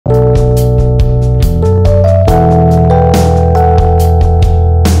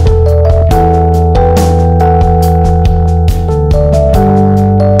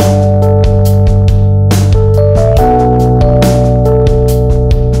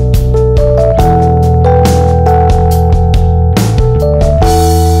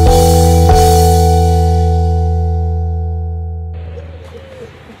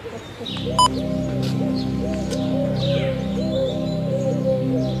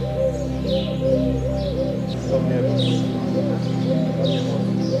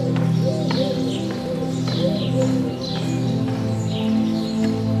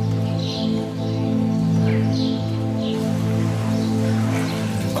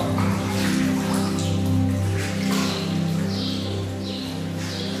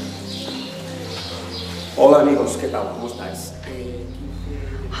Hola amigos, ¿qué tal? ¿Cómo estáis?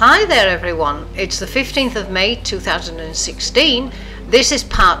 Hi there everyone, it's the 15th of May 2016. This is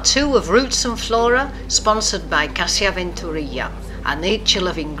part 2 of Roots and Flora, sponsored by Casiaventurilla, a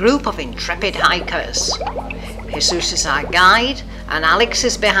nature-loving group of intrepid hikers. Jesus is our guide and Alex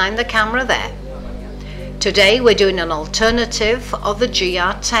is behind the camera there. Today we're doing an alternative of the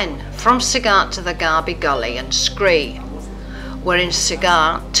GR10 from Sigart to the Garby Gully and Scree. We're in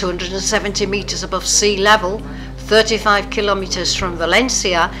Sigart, 270 metres above sea level, 35 kilometres from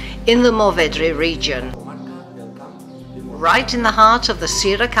Valencia in the Mourvedre region, right in the heart of the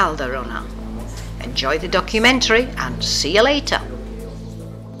Sierra Calderona. Enjoy the documentary and see you later.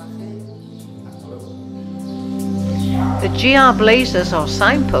 The GR blazers or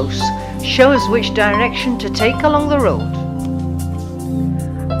signposts show us which direction to take along the road.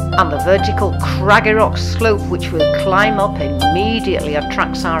 And the vertical craggy rock slope which we'll climb up immediately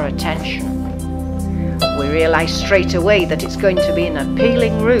attracts our attention. We realise straight away that it's going to be an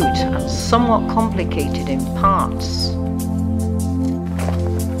appealing route and somewhat complicated in parts.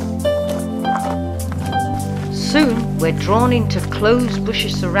 Soon we're drawn into closed bushy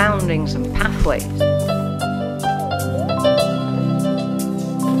surroundings and pathways.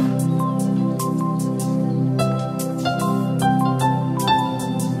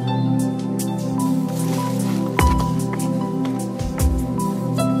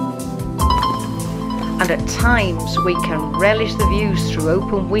 And at times we can relish the views through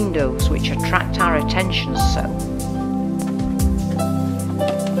open windows which attract our attention so.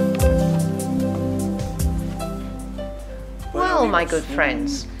 Well, my good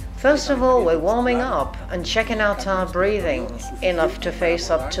friends, first of all we're warming up and checking out our breathing, enough to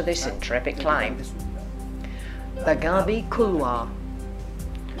face up to this intrepid climb. The Garby Couloir.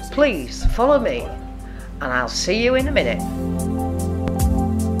 Please follow me and I'll see you in a minute.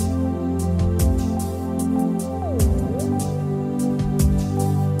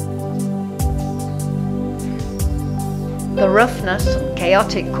 The roughness and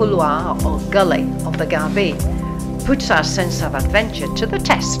chaotic couloir or gully of the Garby puts our sense of adventure to the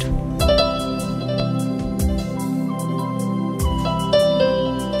test.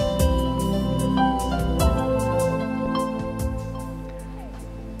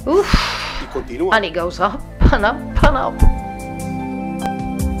 Oof! And it goes up and up and up.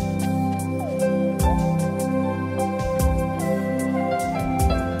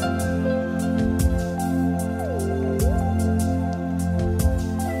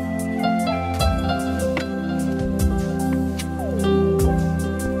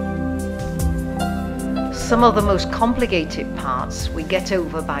 Some of the most complicated parts we get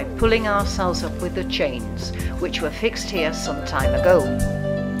over by pulling ourselves up with the chains, which were fixed here some time ago.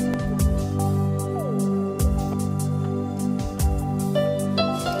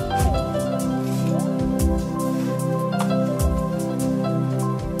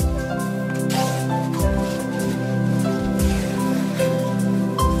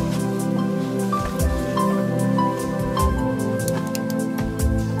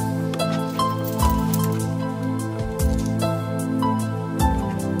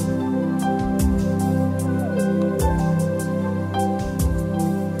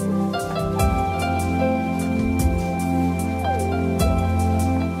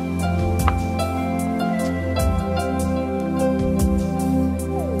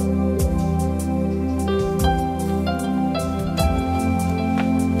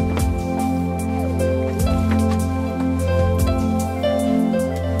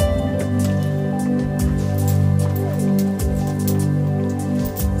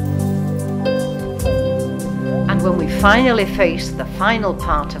 When we finally face the final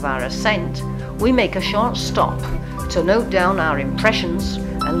part of our ascent, we make a short stop to note down our impressions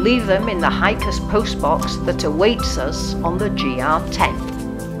and leave them in the hiker's postbox that awaits us on the GR10.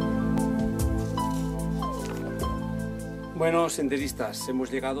 Bueno, senderistas,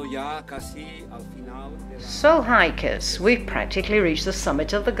 hemos llegado ya casi al final. So hikers, we've practically reached the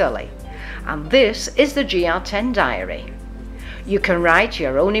summit of the gully, and this is the GR10 diary. You can write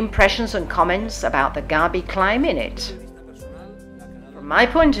your own impressions and comments about the Garby climb in it. From my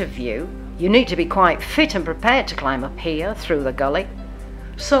point of view, you need to be quite fit and prepared to climb up here through the gully,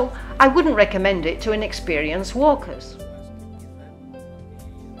 so I wouldn't recommend it to inexperienced walkers.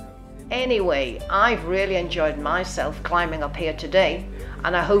 Anyway, I've really enjoyed myself climbing up here today,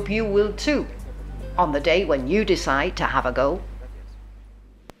 and I hope you will too, on the day when you decide to have a go.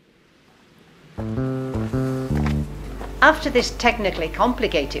 After this technically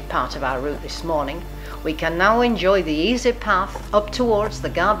complicated part of our route this morning, we can now enjoy the easy path up towards the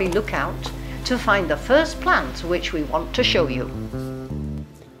Garby lookout to find the first plant which we want to show you.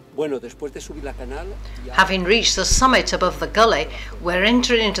 Bueno, después de subir la canal, Having reached the summit above the gully, we're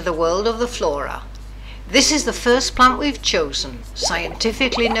entering into the world of the flora. This is the first plant we've chosen,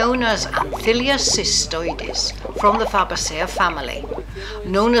 scientifically known as Anthelia cystoides, from the Fabaceae family,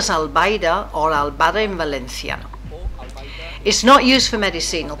 known as albaida or albada in Valenciano. It's not used for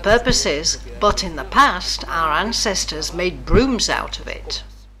medicinal purposes, but in the past our ancestors made brooms out of it.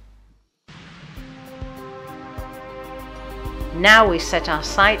 Now we set our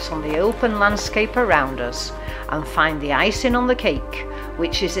sights on the open landscape around us and find the icing on the cake,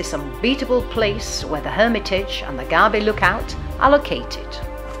 which is this unbeatable place where the Hermitage and the Garby Lookout are located.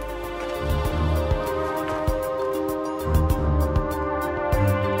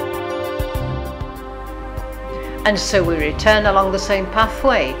 And so we return along the same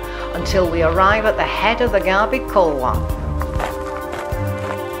pathway until we arrive at the head of the Garby Colwa.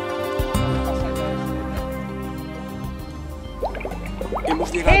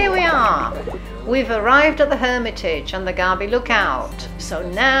 Here we are! We've arrived at the Hermitage and the Garby Lookout, so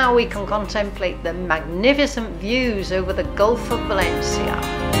now we can contemplate the magnificent views over the Gulf of Valencia.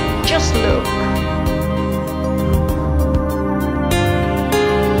 Just look!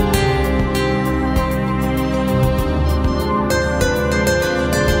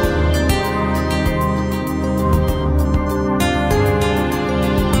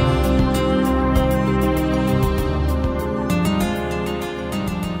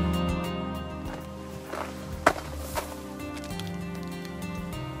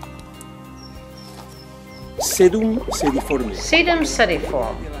 Sedum sediforme. Sedum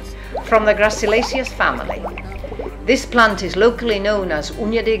sediforme, from the Gracilaceous family. This plant is locally known as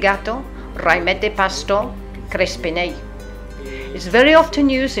uña de gato, raimet de pastor, crespinei. It's very often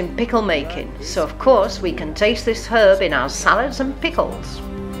used in pickle making, so of course we can taste this herb in our salads and pickles.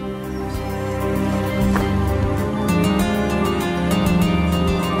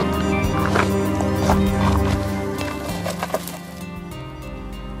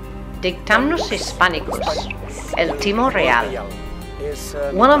 Dictamnus hispanicus, el timo real,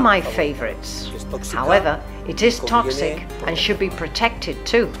 one of my favorites. However, it is toxic and should be protected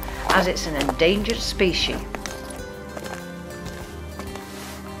too, as it's an endangered species.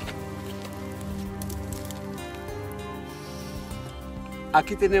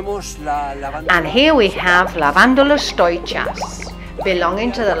 And here we have Lavandula stoichas,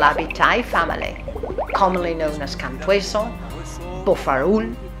 belonging to the Labitae family, commonly known as Cantueso,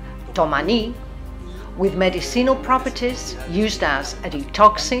 Bofarul, Tomani, with medicinal properties used as a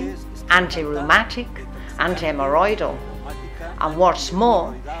detoxing, anti-rheumatic, anti-hemorrhoidal. And what's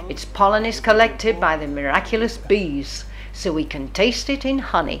more, its pollen is collected by the miraculous bees, so we can taste it in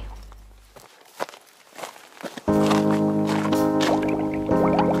honey.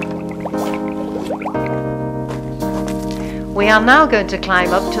 We are now going to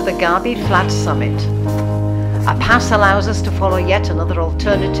climb up to the Garby Flat summit. A pass allows us to follow yet another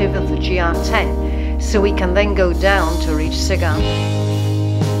alternative of the GR10, so we can then go down to reach Sigar.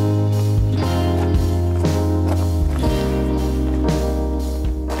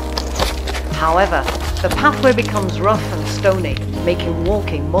 However, the pathway becomes rough and stony, making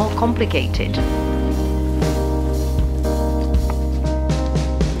walking more complicated.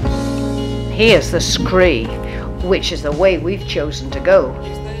 Here's the scree, which is the way we've chosen to go.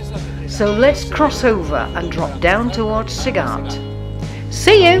 So let's cross over and drop down towards Sigart.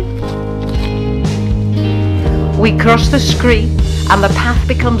 See you! We cross the scree and the path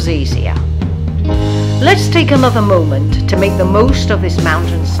becomes easier. Let's take another moment to make the most of this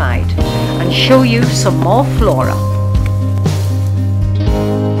mountainside and show you some more flora.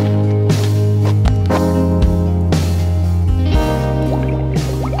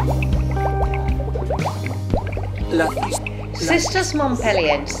 Cistus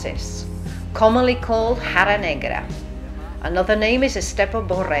montpelliensis, commonly called Jara Negra. Another name is Estepa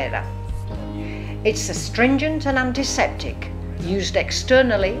borrera. It's astringent and antiseptic, used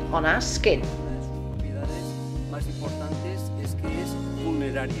externally on our skin. Más importantes es que es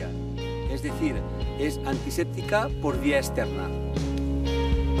vulneraria, es decir, es antiséptica por vía externa.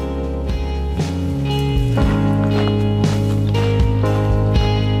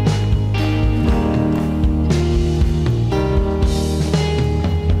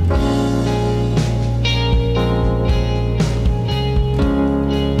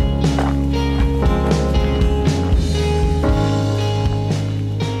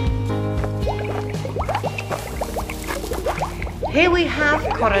 Here we have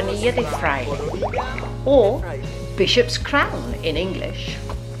Coronilla de Fraile, or Bishop's Crown in English.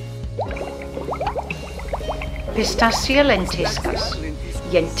 Pistacia lentiscus,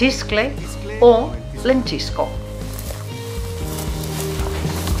 yentiscle or lentisco.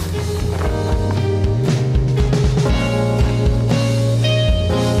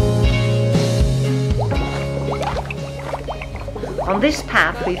 On this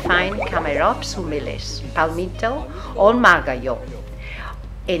path we find Camerops humilis, palmito or margallo.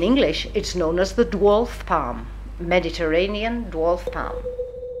 In English it's known as the dwarf palm, Mediterranean dwarf palm.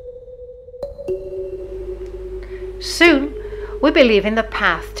 Soon we be leaving the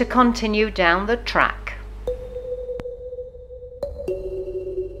path to continue down the track.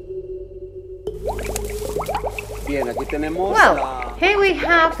 Well, here we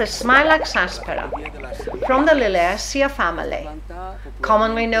have the Smilax aspera from the Liliaceae family,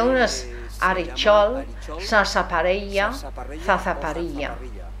 commonly known as arichol, sarsaparilla, zazaparilla.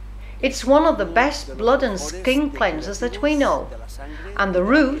 It's one of the best blood and skin cleansers that we know, and the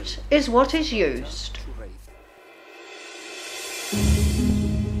root is what is used.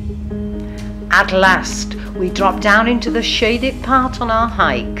 At last, we drop down into the shaded part on our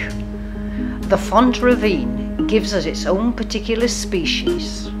hike. The Font Ravine gives us its own particular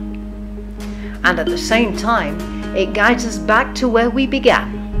species, and at the same time, it guides us back to where we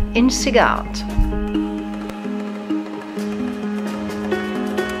began, in Sigart.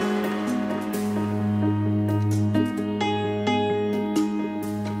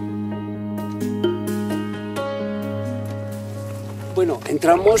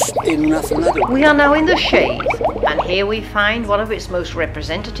 We are now in the shade, and here we find one of its most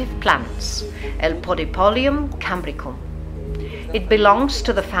representative plants, El Podipodium cambricum. It belongs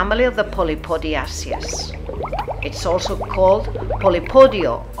to the family of the Polypodiaceae. It's also called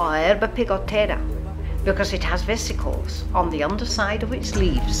Polypodio or Herba pigotera because it has vesicles on the underside of its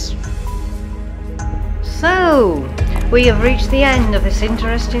leaves. So, we have reached the end of this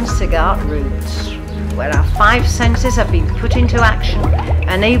interesting Sigart route, where our 5 senses have been put into action,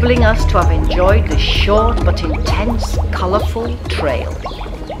 enabling us to have enjoyed this short but intense, colourful trail.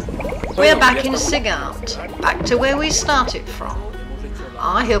 We're back in Sigart, back to where we started from.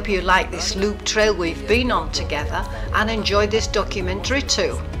 I hope you like this loop trail we've been on together and enjoyed this documentary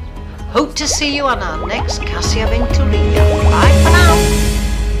too. Hope to see you on our next Casiaventurilla. Bye.